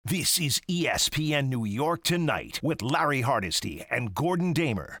This is ESPN New York Tonight with Larry Hardesty and Gordon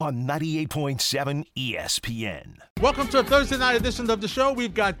Damer on 98.7 ESPN. Welcome to a Thursday night edition of the show.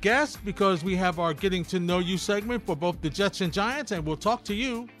 We've got guests because we have our Getting to Know You segment for both the Jets and Giants, and we'll talk to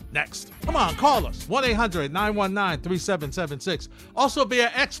you next. Come on, call us, 1-800-919-3776. Also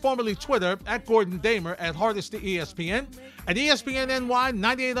via X, formerly Twitter, at Gordon Damer, at Hardesty ESPN, at ESPN NY,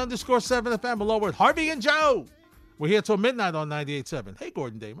 98_7 FM, along with Harvey and Joe. We're here till midnight on 98.7. Hey,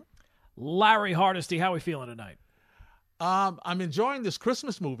 Gordon Damer. Larry Hardesty, how are we feeling tonight? I'm enjoying this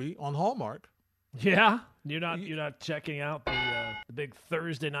Christmas movie on Hallmark. Yeah? You're not checking out the big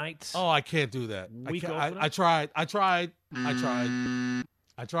Thursday nights? Oh, I can't do that. I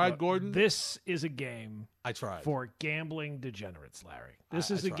tried, Gordon. This is a game for gambling degenerates, Larry.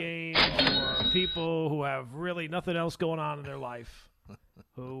 This is a game for people who have really nothing else going on in their life,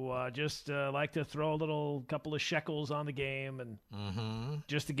 who just like to throw a couple of shekels on the game and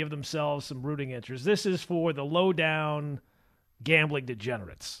just to give themselves some rooting interest. This is for the low-down gambling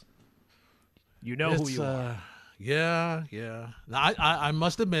degenerates. You know who you are. Yeah. Now, I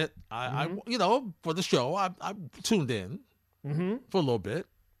must admit, I for the show, I tuned in for a little bit,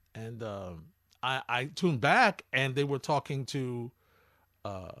 and I tuned back, and they were talking to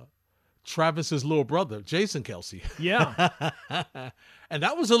Travis's little brother, Jason Kelce. Yeah. And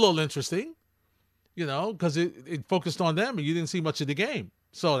that was a little interesting, because it focused on them, and you didn't see much of the game.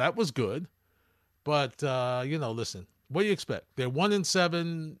 So that was good. But, listen, what do you expect? They're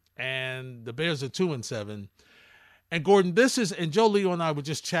 1-7, and the Bears are 2-7. And Gordon, and Joe Leo and I were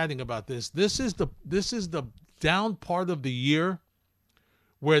just chatting about this. This is the down part of the year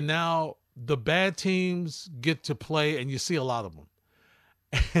where now the bad teams get to play, and you see a lot of them.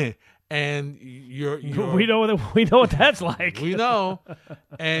 And we know what that's like. We know.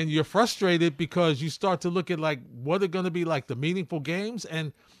 And you're frustrated because you start to look at what are going to be the meaningful games,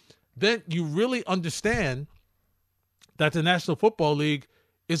 and then you really understand that the National Football League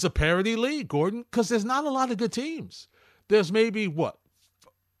is a parity league, Gordon, because there's not a lot of good teams. There's maybe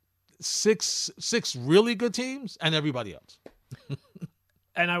six really good teams and everybody else.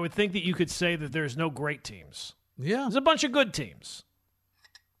 And I would think that you could say that there's no great teams. Yeah. There's a bunch of good teams.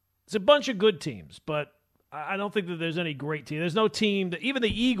 But I don't think that there's any great team. There's no team that, even the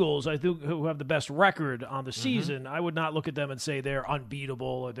Eagles, I think, who have the best record on the season, I would not look at them and say they're unbeatable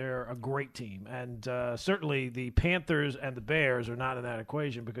or they're a great team. And certainly the Panthers and the Bears are not in that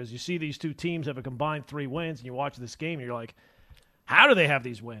equation, because you see these two teams have a combined 3 wins, and you watch this game and you're like, how do they have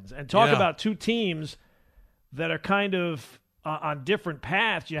these wins? And talk about two teams that are kind of on different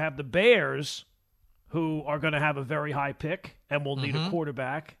paths. You have the Bears, who are going to have a very high pick and will need a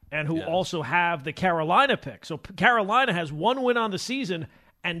quarterback, and who also have the Carolina pick. So Carolina has 1 win on the season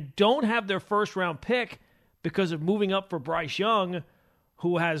and don't have their first-round pick because of moving up for Bryce Young,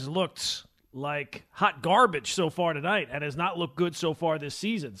 who has looked like hot garbage so far tonight and has not looked good so far this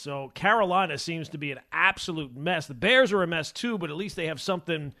season. So Carolina seems to be an absolute mess. The Bears are a mess too, but at least they have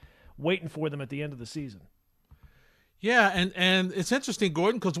something waiting for them at the end of the season. Yeah, and it's interesting,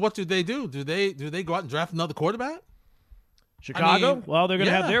 Gordon, because what do? Do they go out and draft another quarterback? Chicago? Well, they're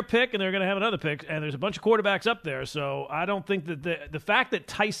going to have their pick, and they're going to have another pick, and there's a bunch of quarterbacks up there. So I don't think that the fact that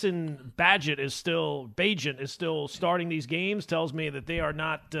Tyson Bagent is still starting these games tells me that they are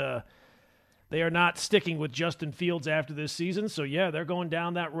not sticking with Justin Fields after this season. So yeah, they're going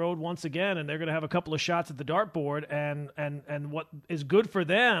down that road once again, and they're going to have a couple of shots at the dartboard. And what is good for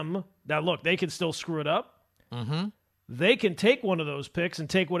them now? Look, they can still screw it up. Mm-hmm. They can take one of those picks and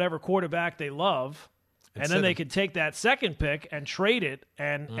take whatever quarterback they love, and then they can take that second pick and trade it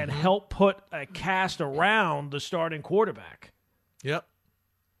and help put a cast around the starting quarterback. Yep.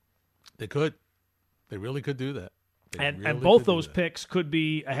 They could. They really could do that. And both those picks could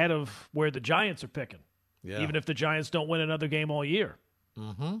be ahead of where the Giants are picking, even if the Giants don't win another game all year.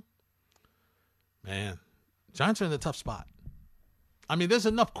 Mm-hmm. Man, Giants are in a tough spot. I mean, there's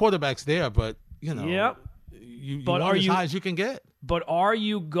enough quarterbacks there, but, Yep. You want as high as you can get. But are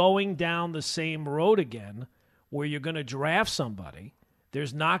you going down the same road again where you're going to draft somebody?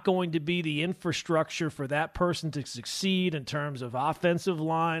 There's not going to be the infrastructure for that person to succeed in terms of offensive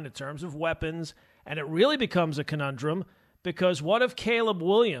line, in terms of weapons, and it really becomes a conundrum, because what if Caleb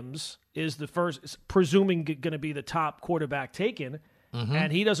Williams is the first, presuming going to be the top quarterback taken,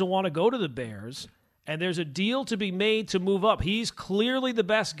 and he doesn't want to go to the Bears, and there's a deal to be made to move up. He's clearly the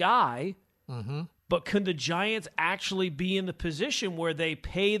best guy, but can the Giants actually be in the position where they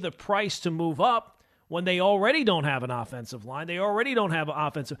pay the price to move up when they already don't have an offensive line? They already don't have an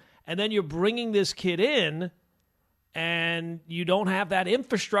offensive. And then you're bringing this kid in, and you don't have that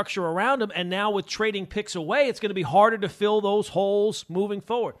infrastructure around him. And now with trading picks away, it's going to be harder to fill those holes moving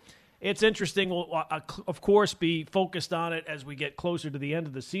forward. It's interesting. We'll, of course, be focused on it as we get closer to the end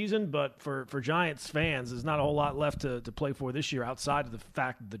of the season. But for Giants fans, there's not a whole lot left to play for this year outside of the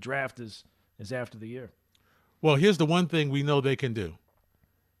fact that the draft is after the year. Well, here's the one thing we know they can do.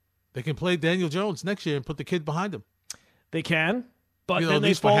 They can play Daniel Jones next year and put the kid behind him. They can, but then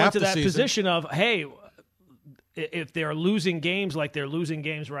they fall into that position of, hey, if they're losing games like they're losing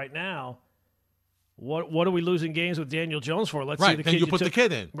games right now, what are we losing games with Daniel Jones for? Let's see the kid. Then you put the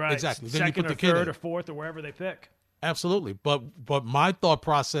kid in. Right, exactly. Then second you put the or kid third in. or fourth or wherever they pick. Absolutely, but my thought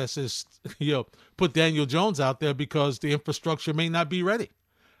process is, put Daniel Jones out there because the infrastructure may not be ready,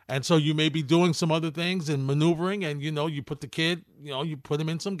 and so you may be doing some other things and maneuvering, and you put the kid, you put him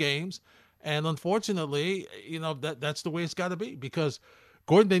in some games, and unfortunately, that's the way it's got to be because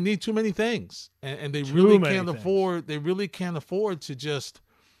Gordon, they need too many things, and they really can't afford. They really can't afford to just.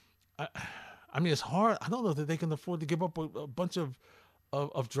 I mean, it's hard. I don't know that they can afford to give up a bunch of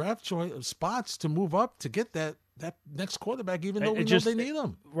draft choice spots to move up to get that next quarterback, even though we know they need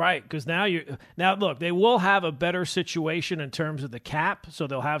them. Right, because now look, they will have a better situation in terms of the cap, so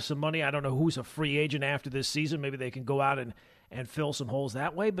they'll have some money. I don't know who's a free agent after this season. Maybe they can go out and fill some holes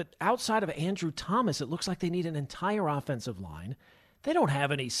that way. But outside of Andrew Thomas, it looks like they need an entire offensive line. They don't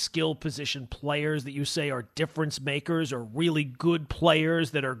have any skill position players that you say are difference makers or really good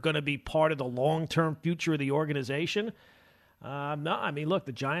players that are going to be part of the long-term future of the organization. No, I mean, look,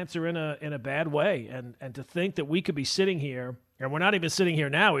 the Giants are in a bad way, and to think that we could be sitting here, and we're not even sitting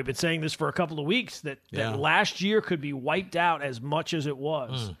here now. We've been saying this for a couple of weeks that last year could be wiped out as much as it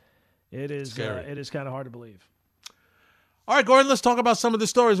was. It is kind of hard to believe. All right, Gordon, let's talk about some of the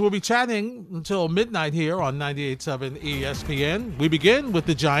stories. We'll be chatting until midnight here on 98.7 ESPN. We begin with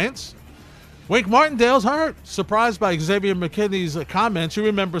the Giants. Wink Martindale's hurt. Surprised by Xavier McKinney's comments. You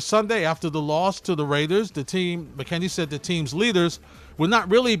remember Sunday after the loss to the Raiders, McKinney said the team's leaders were not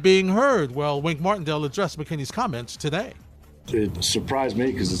really being heard. Well, Wink Martindale addressed McKinney's comments today. It surprised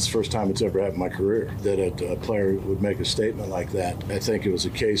me because it's the first time it's ever happened in my career that a player would make a statement like that. I think it was a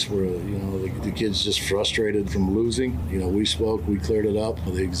case where, the kid's just frustrated from losing. We spoke, we cleared it up.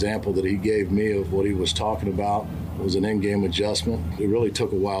 The example that he gave me of what he was talking about was an in-game adjustment. It really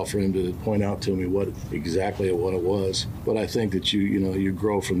took a while for him to point out to me what it was. But I think that you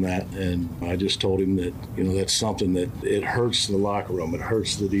grow from that. And I just told him that, that's something that it hurts the locker room. It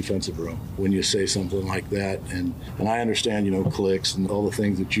hurts the defensive room when you say something like that. And I understand, clicks and all the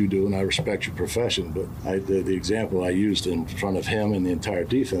things that you do, and I respect your profession. But the example I used in front of him and the entire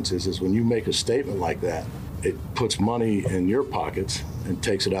defense is when you make a statement like that, it puts money in your pockets and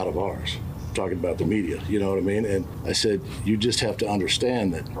takes it out of ours. Talking about the media, you know what I mean? And I said, you just have to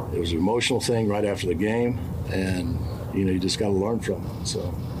understand that it was an emotional thing right after the game, and you just got to learn from it.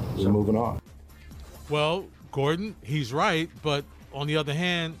 So we're moving on. Well, Gordon, he's right, but on the other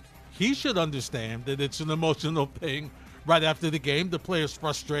hand, he should understand that it's an emotional thing. Right after the game, the players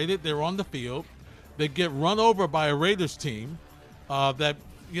frustrated. They're on the field. They get run over by a Raiders team that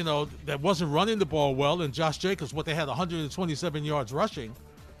wasn't running the ball well. And Josh Jacobs, they had 127 yards rushing.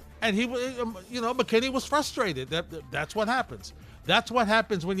 And McKinney was frustrated. That's what happens. That's what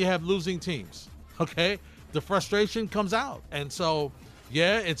happens when you have losing teams. Okay? The frustration comes out. And so,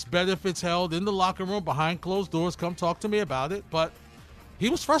 it's better if it's held in the locker room behind closed doors. Come talk to me about it. But he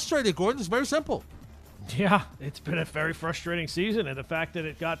was frustrated, Gordon. It's very simple. Yeah, it's been a very frustrating season, and the fact that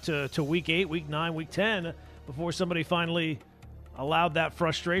it got to week 8, week 9, week 10 before somebody finally allowed that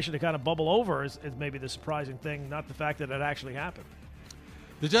frustration to kind of bubble over is maybe the surprising thing, not the fact that it actually happened.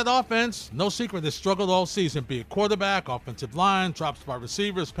 The Jet offense, no secret, has struggled all season, be it quarterback, offensive line, drops by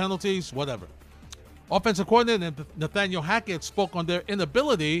receivers, penalties, whatever. Offensive coordinator Nathaniel Hackett spoke on their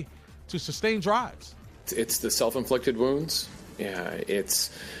inability to sustain drives. It's the self-inflicted wounds. Yeah, it's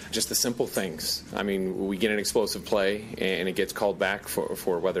just the simple things. I mean, we get an explosive play, and it gets called back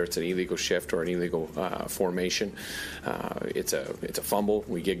for whether it's an illegal shift or an illegal formation. It's a fumble.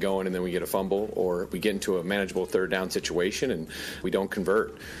 We get going, and then we get a fumble, or we get into a manageable third down situation, and we don't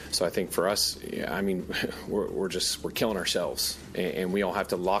convert. So I think for us, we're killing ourselves, and we all have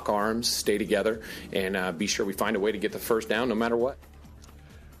to lock arms, stay together, and be sure we find a way to get the first down no matter what.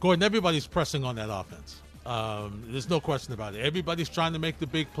 Gordon, everybody's pressing on that offense. There's no question about it. Everybody's trying to make the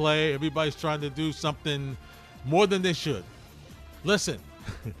big play. Everybody's trying to do something more than they should. Listen,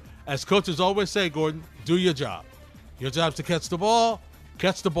 as coaches always say, Gordon, do your job. Your job's to catch the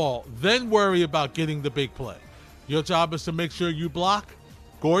ball, then worry about getting the big play. Your job is to make sure you block.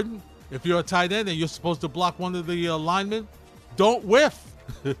 Gordon, if you're a tight end and you're supposed to block one of the linemen, don't whiff.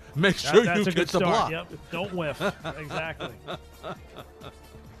 make sure That's you a get good the start. block. Yep. Don't whiff. Exactly.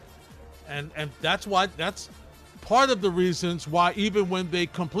 And that's part of the reasons why even when they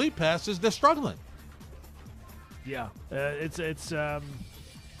complete passes, they're struggling. Yeah, it's a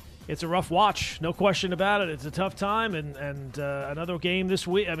rough watch, no question about it. It's a tough time, and another game this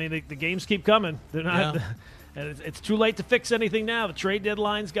week. I mean, the games keep coming. They're not, and it's too late to fix anything now. The trade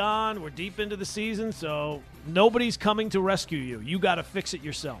deadline's gone. We're deep into the season, so nobody's coming to rescue you. You got to fix it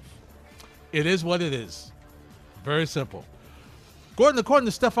yourself. It is what it is. Very simple. Gordon, according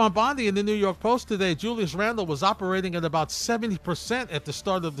to Stephon Bondi in the New York Post today, Julius Randle was operating at about 70% at the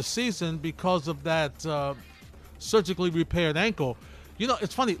start of the season because of that surgically repaired ankle. You know,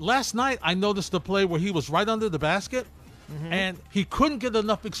 it's funny. Last night I noticed a play where he was right under the basket, and he couldn't get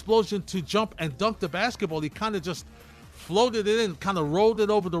enough explosion to jump and dunk the basketball. He kind of just floated it in, kind of rolled it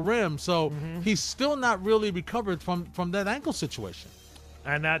over the rim. So he's still not really recovered from that ankle situation.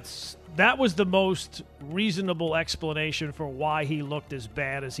 And that was the most reasonable explanation for why he looked as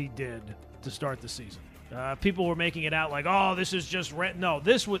bad as he did to start the season. People were making it out like, "Oh, this is just no."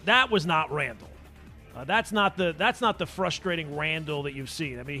 That was not Randle. That's not the frustrating Randle that you've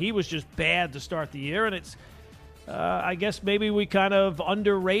seen. I mean, he was just bad to start the year, and it's. I guess maybe we kind of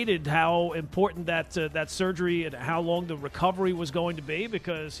underrated how important that surgery and how long the recovery was going to be,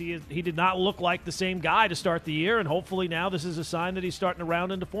 because he did not look like the same guy to start the year, and hopefully now this is a sign that he's starting to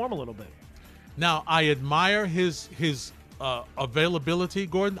round into form a little bit. Now, I admire his availability,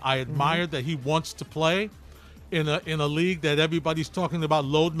 Gordon. I admire that he wants to play in a league that everybody's talking about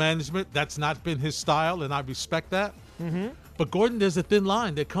load management. That's not been his style, and I respect that. But, Gordon, there's a thin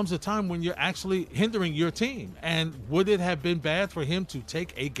line. There comes a time when you're actually hindering your team. And would it have been bad for him to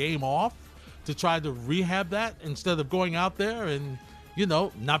take a game off to try to rehab that instead of going out there and,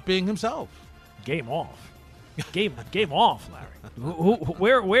 not being himself? Game off. Game off, Larry.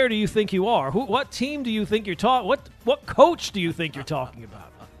 Where do you think you are? What team do you think you're talking? What coach do you think you're talking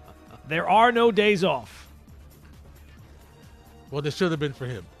about? There are no days off. Well, there should have been for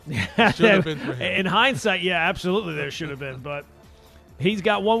him. Should have been for him. In hindsight, yeah, absolutely there should have been. But he's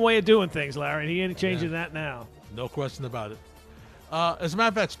got one way of doing things, Larry, and he ain't changing that now. No question about it. As a matter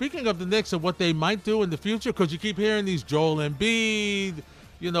of fact, speaking of the Knicks and what they might do in the future, because you keep hearing these Joel Embiid,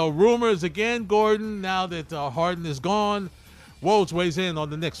 rumors again, Gordon, now that Harden is gone. Woj weighs in on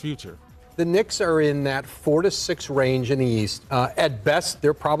the Knicks' future. The Knicks are in that 4 to 6 range in the East. At best,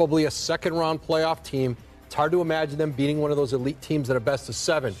 they're probably a second-round playoff team. It's hard to imagine them beating one of those elite teams that are best of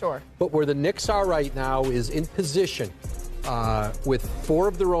 7. Sure. But where the Knicks are right now is in position with 4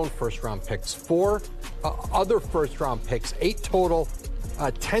 of their own first-round picks, 4 other first-round picks, 8 total,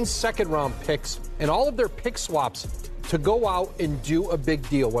 10 second-round picks, and all of their pick swaps to go out and do a big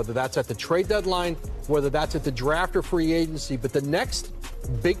deal, whether that's at the trade deadline, whether that's at the draft or free agency. But the next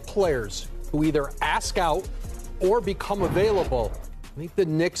big players who either ask out or become available, I think the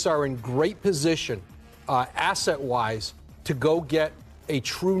Knicks are in great position asset-wise to go get a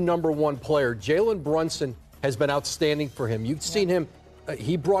true number 1 player. Jalen Brunson has been outstanding for him. You've seen him.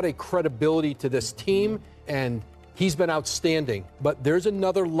 He brought a credibility to this team, and he's been outstanding. But there's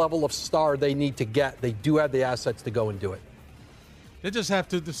another level of star they need to get. They do have the assets to go and do it. They just have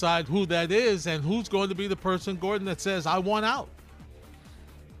to decide who that is and who's going to be the person, Gordon, that says, I want out.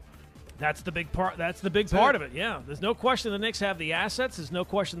 That's the big part. That's the big part of it. Yeah, there's no question the Knicks have the assets. There's no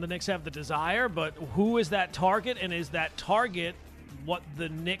question the Knicks have the desire. But who is that target, and is that target what the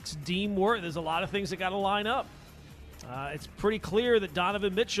Knicks deem worth? There's a lot of things that got to line up. It's pretty clear that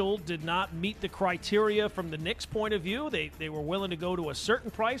Donovan Mitchell did not meet the criteria from the Knicks' point of view. They were willing to go to a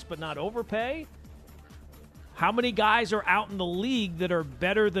certain price, but not overpay. How many guys are out in the league that are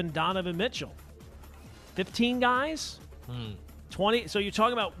better than Donovan Mitchell? 15 guys? 20. So you're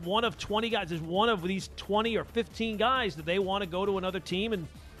talking about one of 20 guys. Is one of these 20 or 15 guys that they want to go to another team, and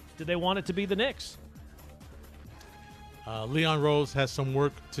do they want it to be the Knicks? Leon Rose has some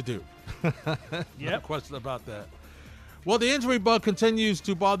work to do. No question about that. Well, the injury bug continues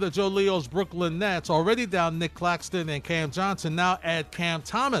to bother Joe Leo's Brooklyn Nets. Already down Nick Claxton and Cam Johnson. Now add Cam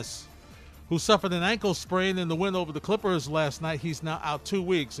Thomas, who suffered an ankle sprain in the win over the Clippers last night. He's now out 2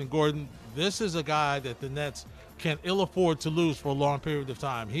 weeks. And, Gordon, this is a guy that the Nets can ill afford to lose for a long period of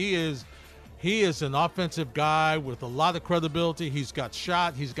time. He is an offensive guy with a lot of credibility. He's got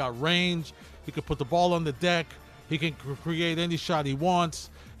shot. He's got range. He can put the ball on the deck. He can create any shot he wants.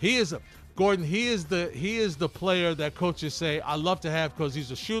 He is the player that coaches say, I love to have, because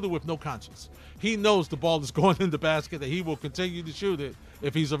he's a shooter with no conscience. He knows the ball is going in the basket, and he will continue to shoot it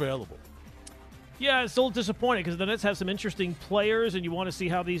if he's available. Yeah, it's a little disappointing because the Nets have some interesting players, and you want to see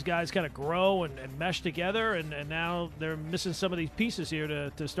how these guys kind of grow and mesh together, and now they're missing some of these pieces here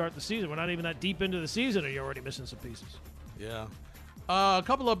to start the season. We're not even that deep into the season, and you're already missing some pieces. Yeah. A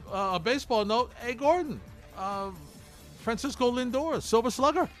couple of baseball note. Hey, Gordon. Francisco Lindor, Silver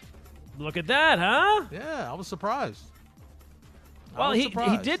Slugger. Look at that, huh? Yeah, I was surprised. Well,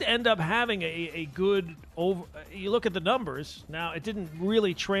 he did end up having a good over. You look at the numbers. Now, it didn't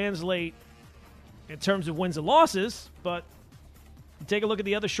really translate in terms of wins and losses, but you take a look at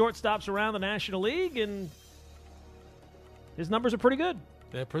the other shortstops around the National League, and his numbers are pretty good.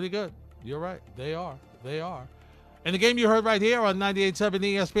 They're pretty good. You're right. They are. And the game you heard right here on 98.7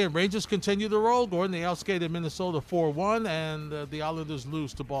 ESPN, Rangers continue to roll. Gordon, they outskated Minnesota 4-1, and the Islanders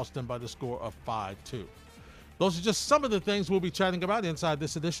lose to Boston by the score of 5-2. Those are just some of the things we'll be chatting about inside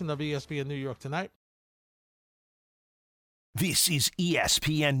this edition of ESPN New York Tonight. This is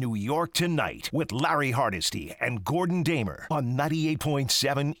ESPN New York Tonight with Larry Hardesty and Gordon Damer on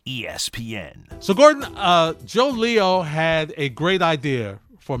 98.7 ESPN. So, Gordon, Joe Leo had a great idea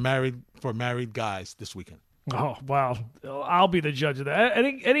for married guys this weekend. Oh, wow. I'll be the judge of that.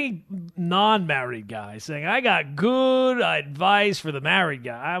 Any non-married guy saying, I got good advice for the married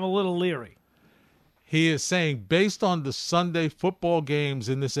guy, I'm a little leery. He is saying, based on the Sunday football games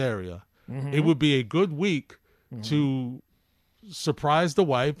in this area, it would be a good week to surprise the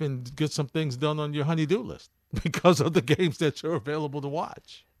wife and get some things done on your honey-do list because of the games that you're available to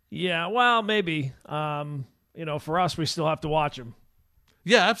watch. Yeah, well, maybe. For us, we still have to watch them.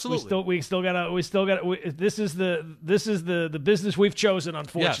 Yeah, absolutely. We still gotta. This is the business we've chosen,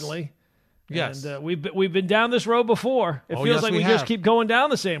 unfortunately. Yes. And we've been down this road before. It feels like we just keep going down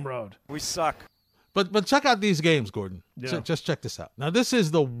the same road. We suck. But check out these games, Gordon. Yeah. Just check this out. Now, this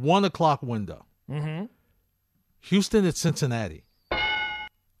is the 1 o'clock window. Mm-hmm. Houston at Cincinnati.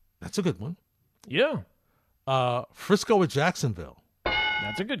 That's a good one. Yeah. Frisco at Jacksonville.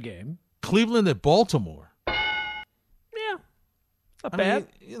 That's a good game. Cleveland at Baltimore. Yeah. Not bad.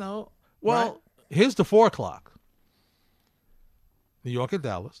 Right. Here's the 4 o'clock. New York at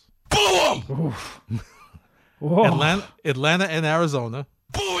Dallas. Boom! Atlanta and Arizona.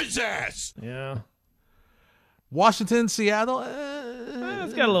 Boo his ass! Yeah. Washington, Seattle.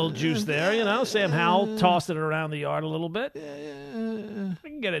 It's got a little juice there, Sam Howell tossed it around the yard a little bit. We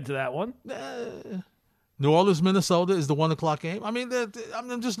can get into that one. New Orleans, Minnesota is the 1 o'clock game. I mean,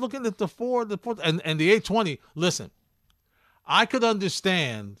 I'm just looking at the four, and the 8:20. Listen, I could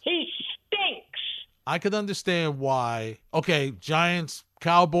understand. He stinks. I could understand why. Okay, Giants,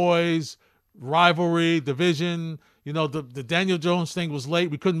 Cowboys, rivalry, division. The Daniel Jones thing was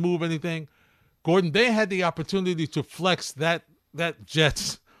late. We couldn't move anything. Gordon, they had the opportunity to flex that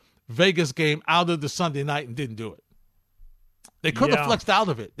Jets Vegas game out of the Sunday night and didn't do it. They could have flexed out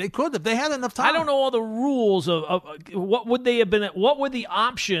of it. They could have. They had enough time. I don't know all the rules of what would they have been. What were the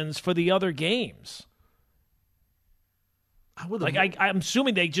options for the other games? I'm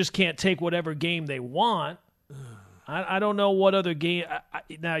assuming they just can't take whatever game they want. I don't know what other game.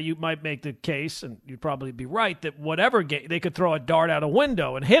 Now, you might make the case, and you'd probably be right, that whatever game, they could throw a dart out a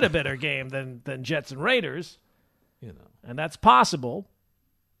window and hit a better game than Jets and Raiders. And that's possible.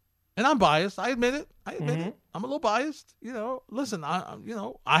 And I'm biased. I admit it. I'm a little biased. Listen,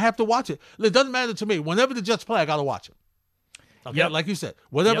 I have to watch it. It doesn't matter to me. Whenever the Jets play, I got to watch it. Okay, yep. Like you said,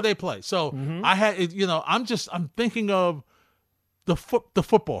 whatever they play. So I had, I'm thinking of the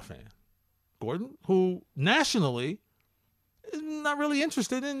football fan, Gordon, who nationally is not really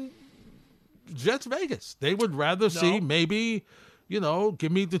interested in Jets Vegas. They would rather see maybe,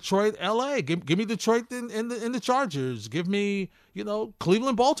 give me Detroit, LA, give me Detroit in the Chargers, give me,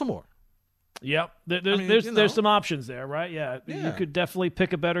 Cleveland, Baltimore. Yep, there's some options there, right? Yeah, you could definitely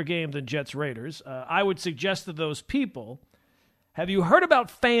pick a better game than Jets Raiders. I would suggest to those people, have you heard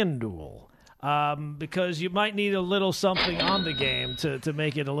about FanDuel? Because you might need a little something on the game to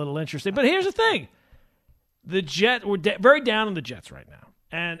make it a little interesting. But here's the thing. We're very down on the Jets right now.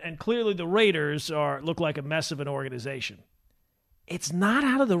 And clearly the Raiders look like a mess of an organization. It's not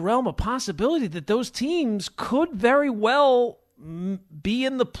out of the realm of possibility that those teams could very well be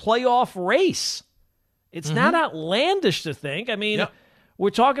in the playoff race. It's not outlandish to think. I mean,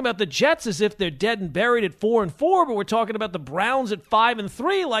 we're talking about the Jets as if they're dead and buried at 4-4, but we're talking about the Browns at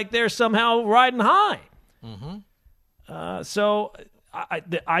 5-3 like they're somehow riding high. So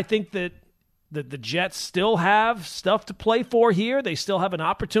I think that the Jets still have stuff to play for here. They still have an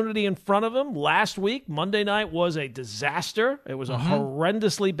opportunity in front of them. Last week, Monday night, was a disaster. It was a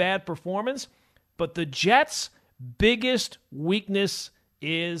horrendously bad performance. But the Jets' biggest weakness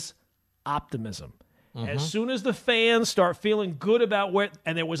is optimism. As soon as the fans start feeling good about where,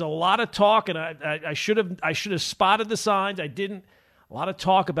 and there was a lot of talk, and I should have spotted the signs. I didn't. A lot of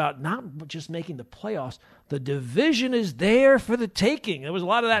talk about not just making the playoffs. The division is there for the taking. There was a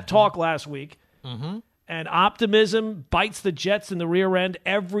lot of that talk last week. Mm-hmm. And optimism bites the Jets in the rear end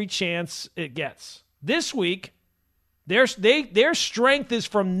every chance it gets. This week, their strength is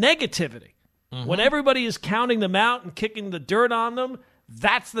from negativity. Mm-hmm. When everybody is counting them out and kicking the dirt on them,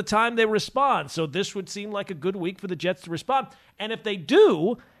 that's the time they respond. So this would seem like a good week for the Jets to respond. And if they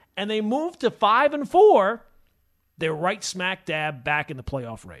do, and they move to 5-4, they're right smack dab back in the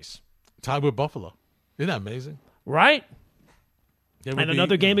playoff race. Tied with Buffalo. Isn't that amazing? Right. And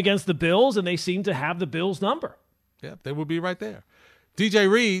another game against the Bills, and they seem to have the Bills' number. Yeah, they would be right there. DJ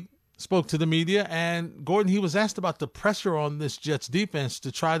Reed spoke to the media, and Gordon, he was asked about the pressure on this Jets defense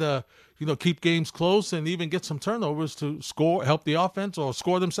to try to, keep games close and even get some turnovers to score, help the offense, or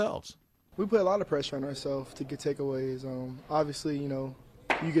score themselves. We put a lot of pressure on ourselves to get takeaways. Obviously,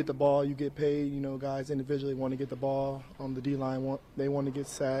 you get the ball, you get paid. Guys individually want to get the ball. The D-line, they want to get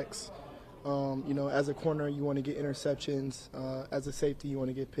sacks. As a corner, you want to get interceptions. As a safety, you want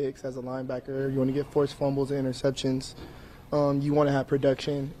to get picks. As a linebacker, you want to get forced fumbles and interceptions. You want to have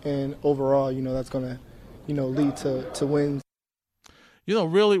production, and overall, that's going to, lead to wins.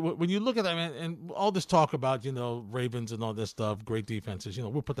 Really, when you look at that, and all this talk about, Ravens and all this stuff, great defenses,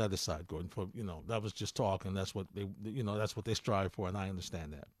 we'll put that aside, Gordon. For that was just talk, and that's what they strive for, and I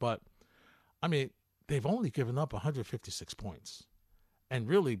understand that. But they've only given up 156 points, and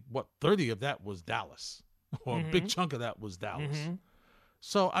really, 30 of that was Dallas, or a big chunk of that was Dallas. Mm-hmm.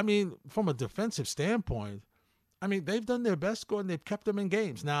 So, from a defensive standpoint, they've done their best, Gordon. They've kept them in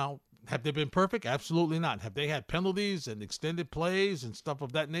games. Now, have they been perfect? Absolutely not. Have they had penalties and extended plays and stuff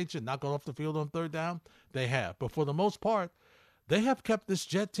of that nature, not going off the field on third down? They have. But for the most part, they have kept this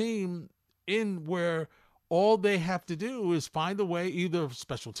Jet team in where all they have to do is find a way, either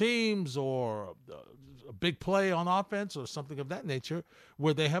special teams or a big play on offense or something of that nature,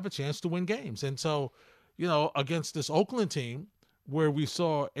 where they have a chance to win games. And so, against this Oakland team, where we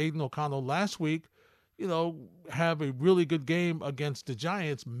saw Aiden O'Connell last week, have a really good game against the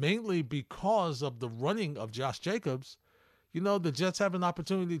Giants, mainly because of the running of Josh Jacobs. The Jets have an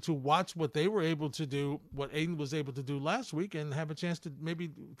opportunity to watch what they were able to do, what Aiden was able to do last week, and have a chance to maybe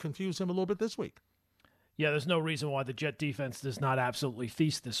confuse him a little bit this week. Yeah, there's no reason why the Jet defense does not absolutely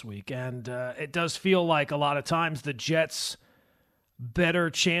feast this week. And it does feel like a lot of times the Jets' better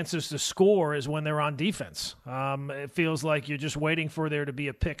chances to score is when they're on defense. It feels like you're just waiting for there to be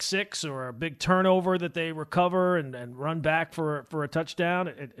a pick six or a big turnover that they recover and run back for a touchdown.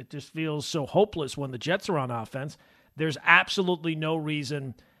 It just feels so hopeless when the Jets are on offense. There's absolutely no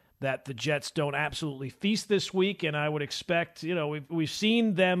reason that the Jets don't absolutely feast this week, and I would expect, we've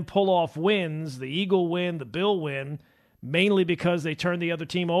seen them pull off wins, the Eagle win, the Bill win, mainly because they turned the other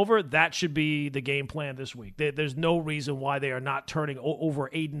team over. That should be the game plan this week. There's no reason why they are not turning over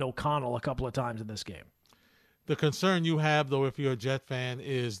Aiden O'Connell a couple of times in this game. The concern you have, though, if you're a Jet fan,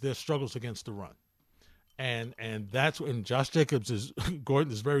 is their struggles against the run. And that's when Josh Jacobs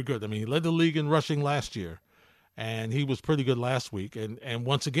Gordon is very good. He led the league in rushing last year, and he was pretty good last week. And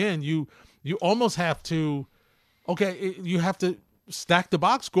once again, you almost have to, you have to stack the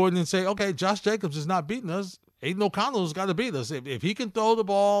box, Gordon, and say, okay, Josh Jacobs is not beating us. Aiden O'Connell's got to beat us. If he can throw the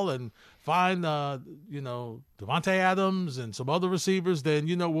ball and find, Devontae Adams and some other receivers, then,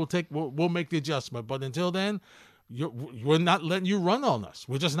 we'll make the adjustment. But until then, we're not letting you run on us.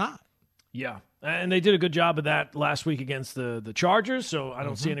 We're just not. Yeah, and they did a good job of that last week against the Chargers, so I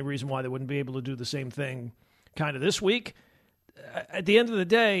don't see any reason why they wouldn't be able to do the same thing kind of this week. At the end of the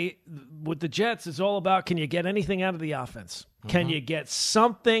day, with the Jets, it's all about, can you get anything out of the offense? Can you get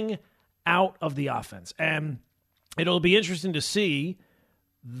something out of the offense? And it'll be interesting to see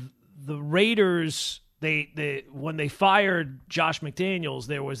the Raiders. They when they fired Josh McDaniels,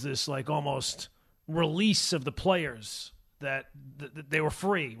 there was this almost release of the players that they were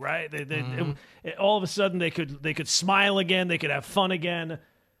free, right? All of a sudden they could smile again, they could have fun again.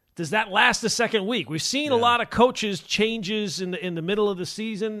 Does that last the second week? We've seen a lot of coaches changes in the middle of the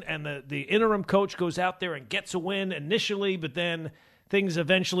season, and the interim coach goes out there and gets a win initially, but then things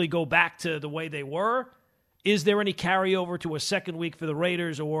eventually go back to the way they were. Is there any carryover to a second week for the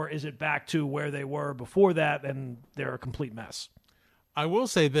Raiders, or is it back to where they were before that and they're a complete mess? I will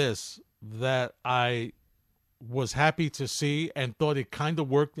say this, that I was happy to see and thought it kind of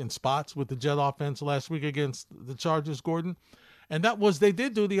worked in spots with the Jet offense last week against the Chargers, Gordon. And that was, they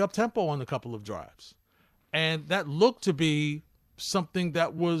did do the up-tempo on a couple of drives. And that looked to be something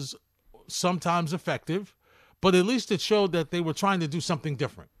that was sometimes effective. but at least it showed that they were trying to do something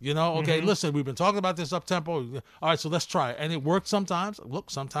different. Okay, listen, we've been talking about this up-tempo. All right, so let's try it. And it worked sometimes. Look,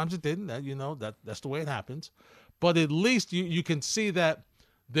 sometimes it didn't. That's the way it happens. But at least you can see that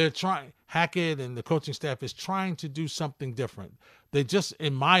they're trying. Hackett and the coaching staff is trying to do something different. They just,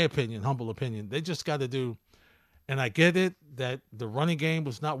 in my opinion, humble opinion, they just got to do, and I get it, that the running game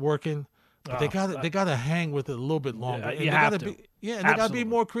was not working, but they got to hang with it a little bit longer. And you have to. They got to be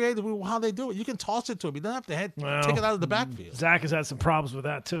more creative with how they do it. You can toss it to him. You don't have to take it out of the backfield. Zach has had some problems with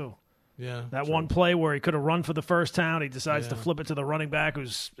that too. Yeah, that one play where he could have run for the first down, he decides to flip it to the running back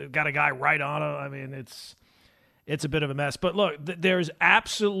who's got a guy right on him. I mean, it's a bit of a mess. But look, there's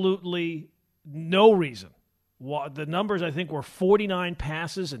absolutely no reason. The numbers, I think, were 49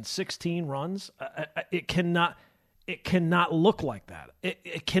 passes and 16 runs. It cannot look like that.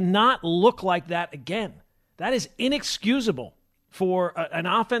 It cannot look like that again. That is inexcusable for an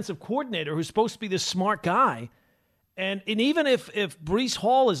offensive coordinator who's supposed to be this smart guy. And even if Breece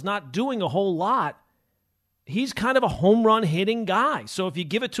Hall is not doing a whole lot, he's kind of a home run hitting guy. So if you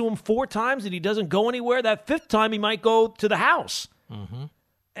give it to him 4 times and he doesn't go anywhere, that 5th time he might go to the house. Mm-hmm.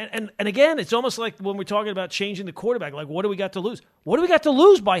 And again, it's almost like when we're talking about changing the quarterback, like, what do we got to lose? What do we got to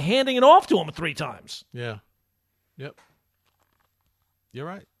lose by handing it off to him 3 times? Yeah. Yep. You're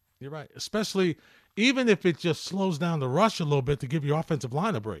right. Especially even if it just slows down the rush a little bit to give your offensive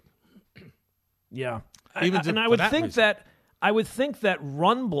line a break. Yeah. I would think that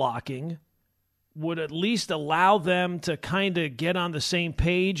run blocking would at least allow them to kind of get on the same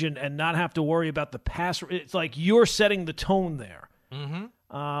page and not have to worry about the pass. It's like you're setting the tone there. Mm-hmm.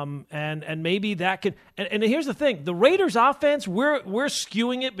 And maybe that could. And here's the thing: the Raiders' offense, we're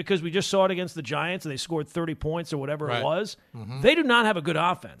skewing it because we just saw it against the Giants and they scored 30 points or whatever it was. Mm-hmm. They do not have a good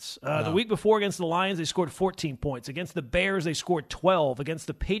offense. No. The week before against the Lions, they scored 14 points. Against the Bears, they scored 12. Against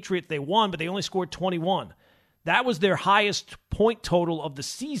the Patriots, they won, but they only scored 21. That was their highest point total of the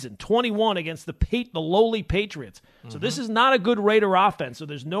season, 21 against the lowly Patriots. Mm-hmm. So this is not a good Raider offense. So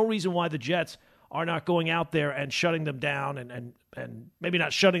there's no reason why the Jets are not going out there and shutting them down and maybe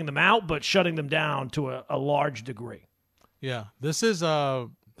not shutting them out, but shutting them down to a large degree. Yeah, this is a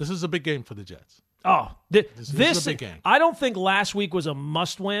big game for the Jets. Oh, this is a big game. I don't think last week was a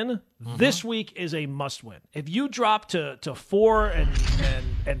must-win. Mm-hmm. This week is a must-win. If you drop to 4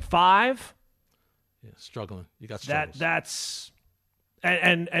 and 5, struggling. You got struggles. That's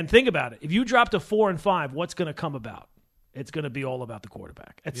and think about it. If you drop to 4 and 5, what's going to come about? It's going to be all about the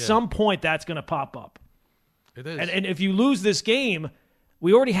quarterback. At some point, that's going to pop up. It is. And if you lose this game,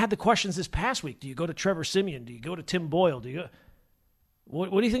 we already had the questions this past week. Do you go to Trevor Siemian? Do you go to Tim Boyle? What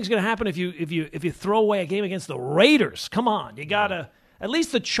do you think is going to happen if you throw away a game against the Raiders? Come on, you gotta. At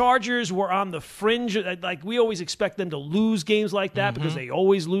least the Chargers were on the fringe. Like we always expect them to lose games like that because they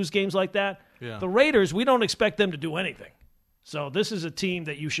always lose games like that. Yeah. The Raiders, we don't expect them to do anything. So this is a team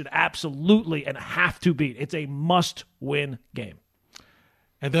that you should absolutely and have to beat. It's a must-win game.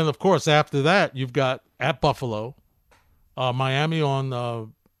 And then, of course, after that, you've got at Buffalo, Miami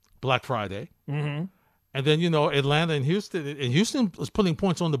on Black Friday. Mm-hmm. And then, Atlanta and Houston. And Houston is putting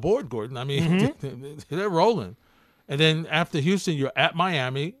points on the board, Gordon. I mean, they're rolling. And then after Houston, you're at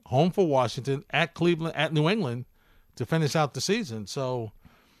Miami, home for Washington, at Cleveland, at New England to finish out the season. So,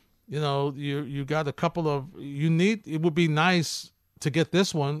 you got a couple of – it would be nice to get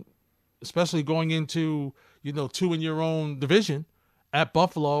this one, especially going into, 2 in your own division at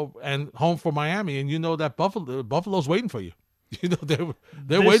Buffalo and home for Miami. And that Buffalo's waiting for you.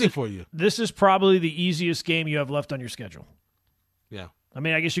 They're waiting for you. This is probably the easiest game you have left on your schedule. Yeah. I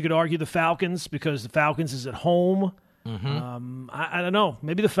mean, I guess you could argue the Falcons because the Falcons is at home. Mm-hmm. I don't know.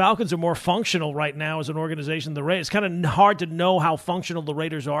 Maybe the Falcons are more functional right now as an organization than the Raiders. It's kind of hard to know how functional the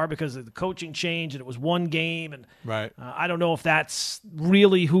Raiders are because of the coaching change and it was one game. And right. I don't know if that's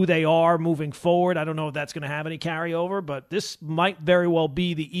really who they are moving forward. I don't know if that's going to have any carryover, but this might very well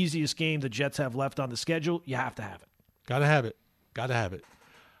be the easiest game the Jets have left on the schedule. You have to have it. Got to have it.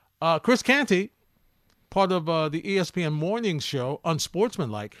 Chris Canty, part of the ESPN morning show,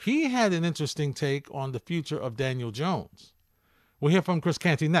 Unsportsmanlike, he had an interesting take on the future of Daniel Jones. We'll hear from Chris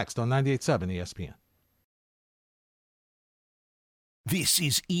Canty next on 98.7 ESPN. This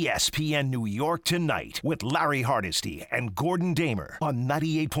is ESPN New York Tonight with Larry Hardesty and Gordon Damer on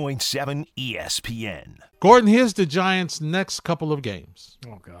 98.7 ESPN. Gordon, here's the Giants' next couple of games.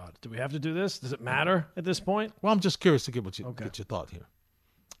 Oh, God. Do we have to do this? Does it matter at this point? Well, I'm just curious to get get your thought here.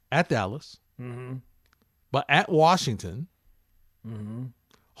 At Dallas. Mm-hmm. But at Washington,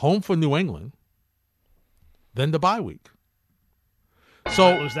 home for New England, then the bye week.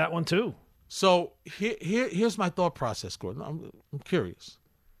 So lose that one too. So here's my thought process, Gordon. I'm curious.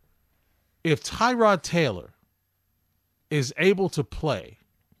 If Tyrod Taylor is able to play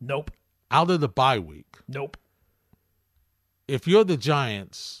Nope. out of the bye week, Nope. if you're the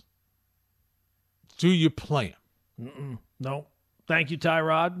Giants, do you play him? No. Thank you,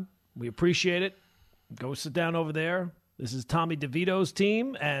 Tyrod. We appreciate it. Go sit down over there. This is Tommy DeVito's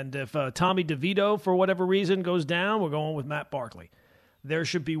team, and if Tommy DeVito, for whatever reason, goes down, we're going with Matt Barkley. There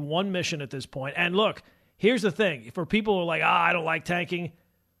should be one mission at this point. And look, here's the thing. For people who are like, I don't like tanking,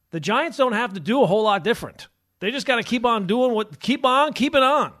 the Giants don't have to do a whole lot different. They just got to keep on doing keep it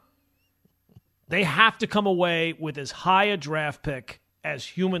on. They have to come away with as high a draft pick as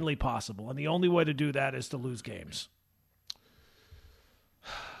humanly possible, and the only way to do that is to lose games.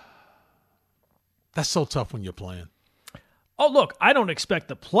 That's so tough when you're playing. Oh, look, I don't expect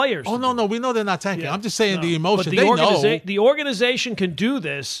the players to no, we know they're not tanking. Yeah. I'm just saying the emotion. But they know. The organization can do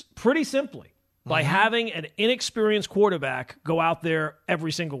this pretty simply by having an inexperienced quarterback go out there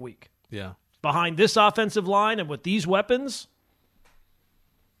every single week. Yeah. Behind this offensive line and with these weapons,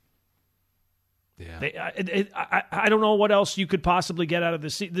 I don't know what else you could possibly get out of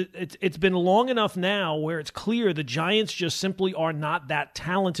this. It's been long enough now where it's clear the Giants just simply are not that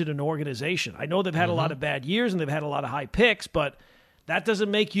talented an organization. I know they've had a lot of bad years and they've had a lot of high picks, but that doesn't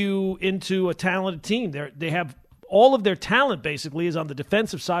make you into a talented team. They have all of their talent basically is on the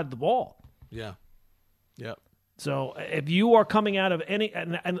defensive side of the ball. Yeah. Yep. So if you are coming out of any,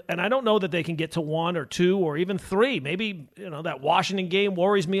 and I don't know that they can get to 1 or 2 or even 3. Maybe, that Washington game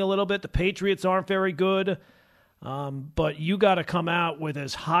worries me a little bit. The Patriots aren't very good. But you got to come out with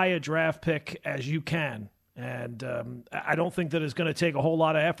as high a draft pick as you can. And I don't think that it's going to take a whole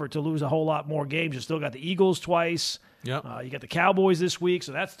lot of effort to lose a whole lot more games. You still got the Eagles twice. Yep. You got the Cowboys this week,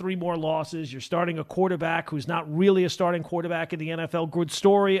 so that's 3 more losses. You're starting a quarterback who's not really a starting quarterback in the NFL. Good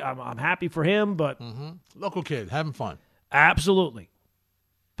story. I'm happy for him, but Local kid, having fun. Absolutely.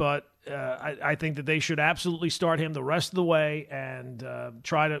 But I think that they should absolutely start him the rest of the way and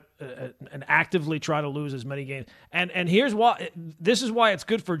try to and actively try to lose as many games. And here's why. This is why it's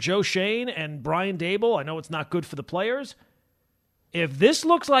good for Joe Shane and Brian Dable. I know it's not good for the players. If this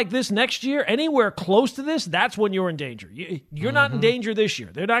looks like this next year, anywhere close to this, that's when you're in danger. You're not in danger this year.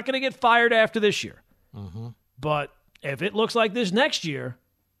 They're not going to get fired after this year. But if it looks like this next year,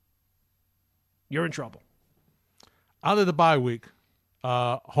 you're in trouble. Out of the bye week,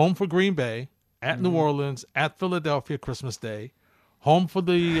 home for Green Bay, at New Orleans, at Philadelphia Christmas Day, home for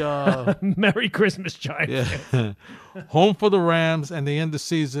the Merry Christmas, Giants. Yeah. Home for the Rams, and the end of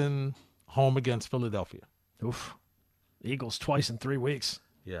season home against Philadelphia. Oof. Eagles twice in 3 weeks.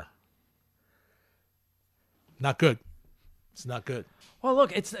 Yeah. Not good. It's not good. Well,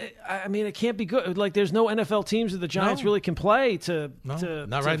 look, it can't be good. Like, there's no NFL teams that the Giants really can play to not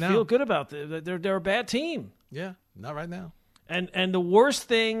right feel now. good about. They're a bad team. Yeah, not right now. And the worst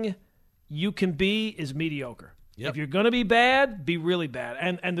thing you can be is mediocre. Yep. If you're going to be bad, be really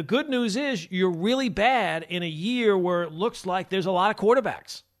bad. And the good news is you're really bad in a year where it looks like there's a lot of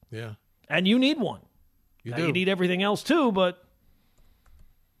quarterbacks. Yeah. And you need one. You now, do. You need everything else too, but...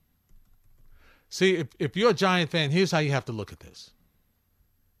 See, if you're a Giant fan, here's how you have to look at this.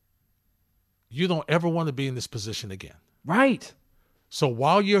 You don't ever want to be in this position again. Right. So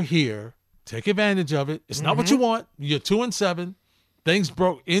while you're here, take advantage of it. It's not what you want. You're 2-7. Things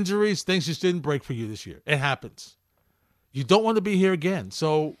broke, injuries, things just didn't break for you this year. It happens. You don't want to be here again.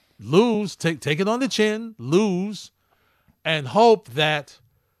 So lose, take it on the chin, lose, and hope that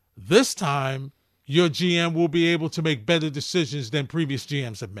this time your GM will be able to make better decisions than previous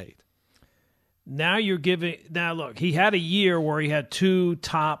GMs have made. Now look, he had a year where he had 2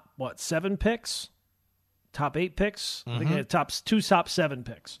 top 7 picks, top 8 picks. I think he had 2 top 7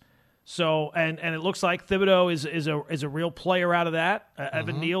 picks. So and it looks like Thibodeau is a real player out of that.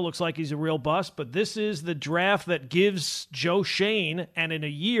 Evan Neal looks like he's a real bust. But this is the draft that gives Joe Shane, and in a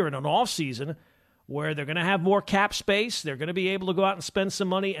year, in an offseason, where they're going to have more cap space, they're going to be able to go out and spend some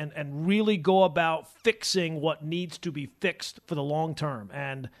money and really go about fixing what needs to be fixed for the long term.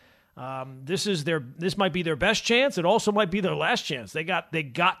 And this might be their best chance. It also might be their last chance. They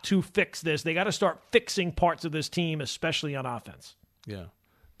got to fix this. They got to start fixing parts of this team, especially on offense. Yeah,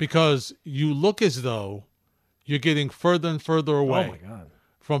 because you look as though you're getting further and further away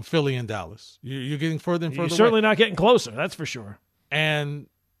from Philly and Dallas. You're getting further and further away. You're certainly not getting closer, that's for sure. And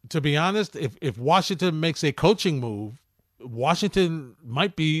to be honest, if Washington makes a coaching move, Washington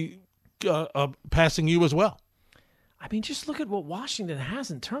might be passing you as well. I mean, just look at what Washington has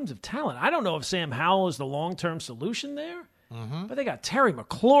in terms of talent. I don't know if Sam Howell is the long-term solution there, but they got Terry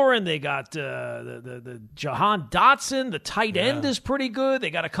McLaurin. They got the Jahan Dotson. The tight end is pretty good. They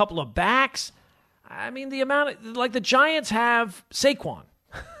got a couple of backs. I mean, the amount of, like, the Giants have Saquon.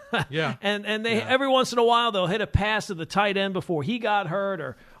 Yeah. and they every once in a while they'll hit a pass to the tight end before he got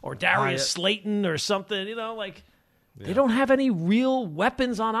hurt, or Darius Slayton or something. They don't have any real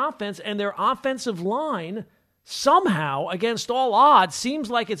weapons on offense, and their offensive line somehow, against all odds, seems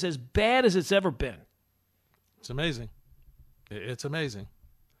like it's as bad as it's ever been. It's amazing. It's amazing.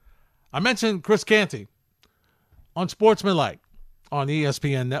 I mentioned Chris Canty on Sportsmanlike on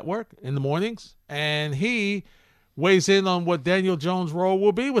ESPN Network in the mornings, and he weighs in on what Daniel Jones' role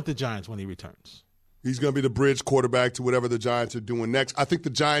will be with the Giants when he returns. He's going to be the bridge quarterback to whatever the Giants are doing next. I think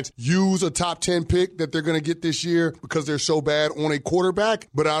the Giants use a top 10 pick that they're going to get this year because they're so bad on a quarterback,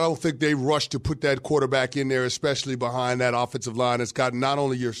 but I don't think they rush to put that quarterback in there, especially behind that offensive line that's got not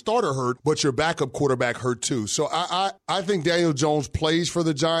only your starter hurt, but your backup quarterback hurt too. So I think Daniel Jones plays for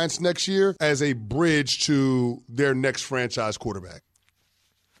the Giants next year as a bridge to their next franchise quarterback.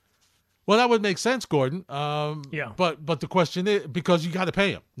 Well, that would make sense, Gordon. Yeah. But the question is, because you got to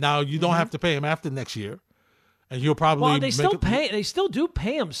pay him. Now, you don't have to pay him after next year. And you'll probably Well, they still do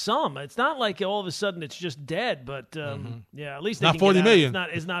pay him some. It's not like all of a sudden it's just dead, but at least they Not can $40 million.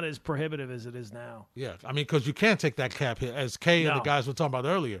 It's not as prohibitive as it is now. Yeah, I mean, because you can't take that cap hit, as Kay and the guys were talking about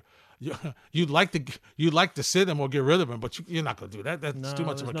earlier. You'd like to sit him or get rid of him, but you're not going to do that. That's too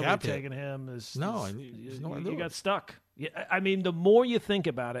much of a cap hit. Taking him you got stuck. Yeah, I mean, the more you think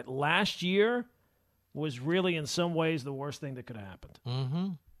about it, last year was really in some ways the worst thing that could have happened. Mm-hmm.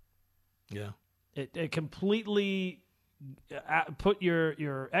 Yeah, it completely put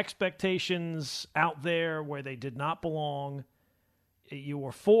your expectations out there where they did not belong. You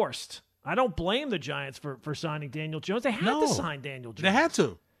were forced. I don't blame the Giants for signing Daniel Jones. They had to sign Daniel Jones. They had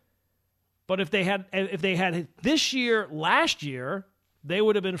to. But if they had this year, last year, they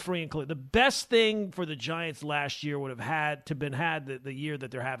would have been free and clear. The best thing for the Giants last year would have had the year that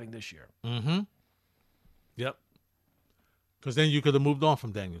they're having this year. Mm-hmm. Yep. Because then you could have moved on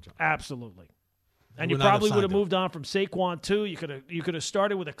from Daniel Jones. Absolutely. And you probably would have moved on from Saquon too. You could have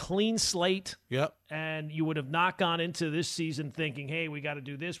started with a clean slate. Yep. And you would have not gone into this season thinking, "Hey, we got to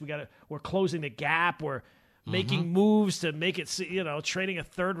do this. We're closing the gap. We're making moves to make it, trading a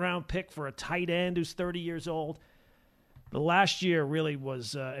third-round pick for a tight end who's 30 years old." The last year really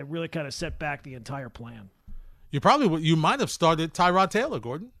was it really kind of set back the entire plan. You might have started Tyrod Taylor,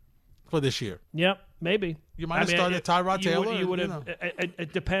 Gordon, for this year. Yep, maybe. You might have started Tyrod Taylor. You would have.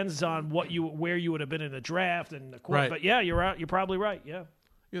 It depends on where you would have been in the draft and the court. Right. But yeah, you're probably right. Yeah.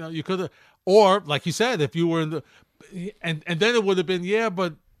 You could have, or like you said, if you were in the, and then it would have been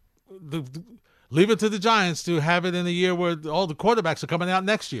but leave it to the Giants to have it in a year where all the quarterbacks are coming out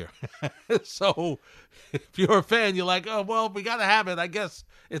next year. So if you're a fan, you're like, oh, well, we got to have it. I guess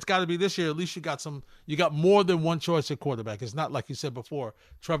it's got to be this year. At least you got more than one choice at quarterback. It's not like you said before,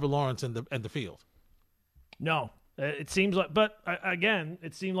 Trevor Lawrence and the field. No, it seems like, but again,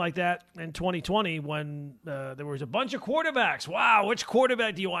 it seemed like that in 2020 when there was a bunch of quarterbacks. Wow, which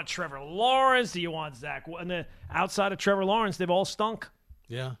quarterback do you want? Trevor Lawrence? Do you want Zach? And then outside of Trevor Lawrence, they've all stunk.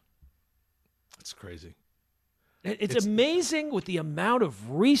 Yeah. It's crazy. It's amazing with the amount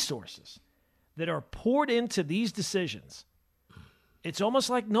of resources that are poured into these decisions. It's almost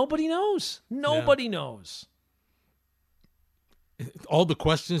like nobody knows. Nobody knows. All the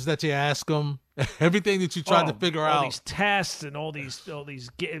questions that you ask them, everything that you try to figure out. All these tests and all these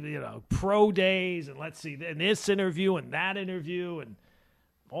pro days, and let's see, and this interview and that interview, and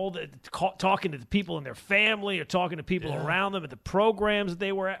all the talking to the people in their family or talking to people around them at the programs that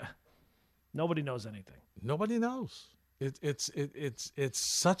they were at. Nobody knows anything. Nobody knows. It's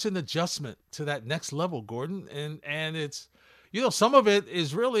such an adjustment to that next level, Gordon, and it's some of it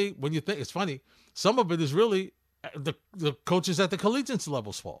is really, when you think, it's funny, some of it is really the coaches at the collegiate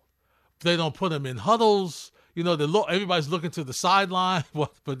level's fault. They don't put them in huddles. Everybody's looking to the sideline,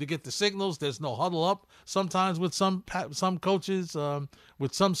 but to get the signals, there's no huddle up. Sometimes with some coaches,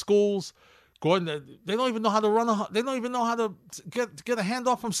 with some schools. Gordon, they don't even know how to they don't even know how to get a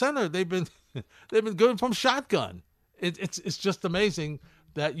handoff from center. They've been going from shotgun. It's just amazing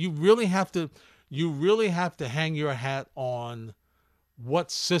that you really have to hang your hat on what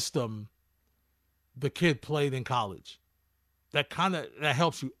system the kid played in college. That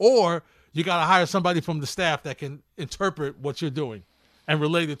helps you, or you got to hire somebody from the staff that can interpret what you're doing and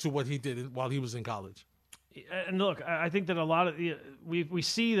relate it to what he did while he was in college. And look, I think that a lot of we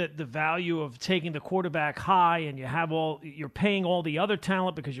see that the value of taking the quarterback high, and you're paying all the other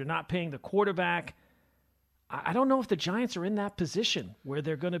talent because you're not paying the quarterback. I don't know if the Giants are in that position where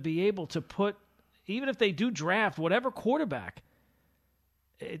they're going to be able to put, even if they do draft whatever quarterback.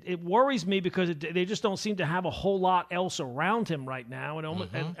 It worries me because they just don't seem to have a whole lot else around him right now,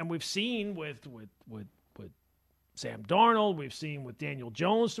 and we've seen with Sam Darnold. We've seen with Daniel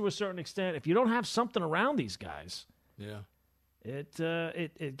Jones to a certain extent. If you don't have something around these guys,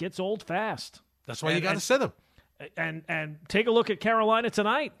 it gets old fast. That's why you got to sit them. And take a look at Carolina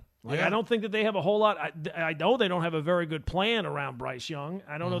tonight. I don't think that they have a whole lot. I know they don't have a very good plan around Bryce Young.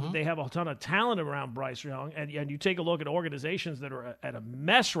 I don't know that they have a ton of talent around Bryce Young. And you take a look at organizations that are at a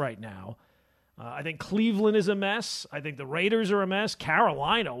mess right now. I think Cleveland is a mess. I think the Raiders are a mess.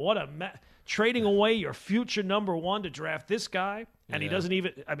 Carolina, what a mess. Trading away your future number one to draft this guy. And he doesn't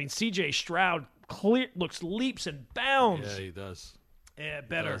even – I mean, C.J. Stroud looks leaps and bounds. Yeah, he does. Yeah,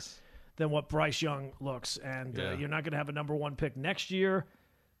 better than what Bryce Young looks. And you're not going to have a number one pick next year.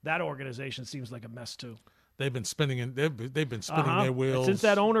 That organization seems like a mess too. They've been spinning they've been spinning their wheels. Since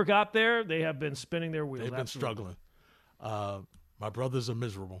that owner got there, they have been spinning their wheels. They've been struggling. My brothers are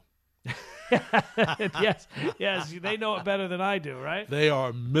miserable. yes, they know it better than I do, right? They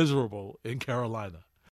are miserable in Carolina.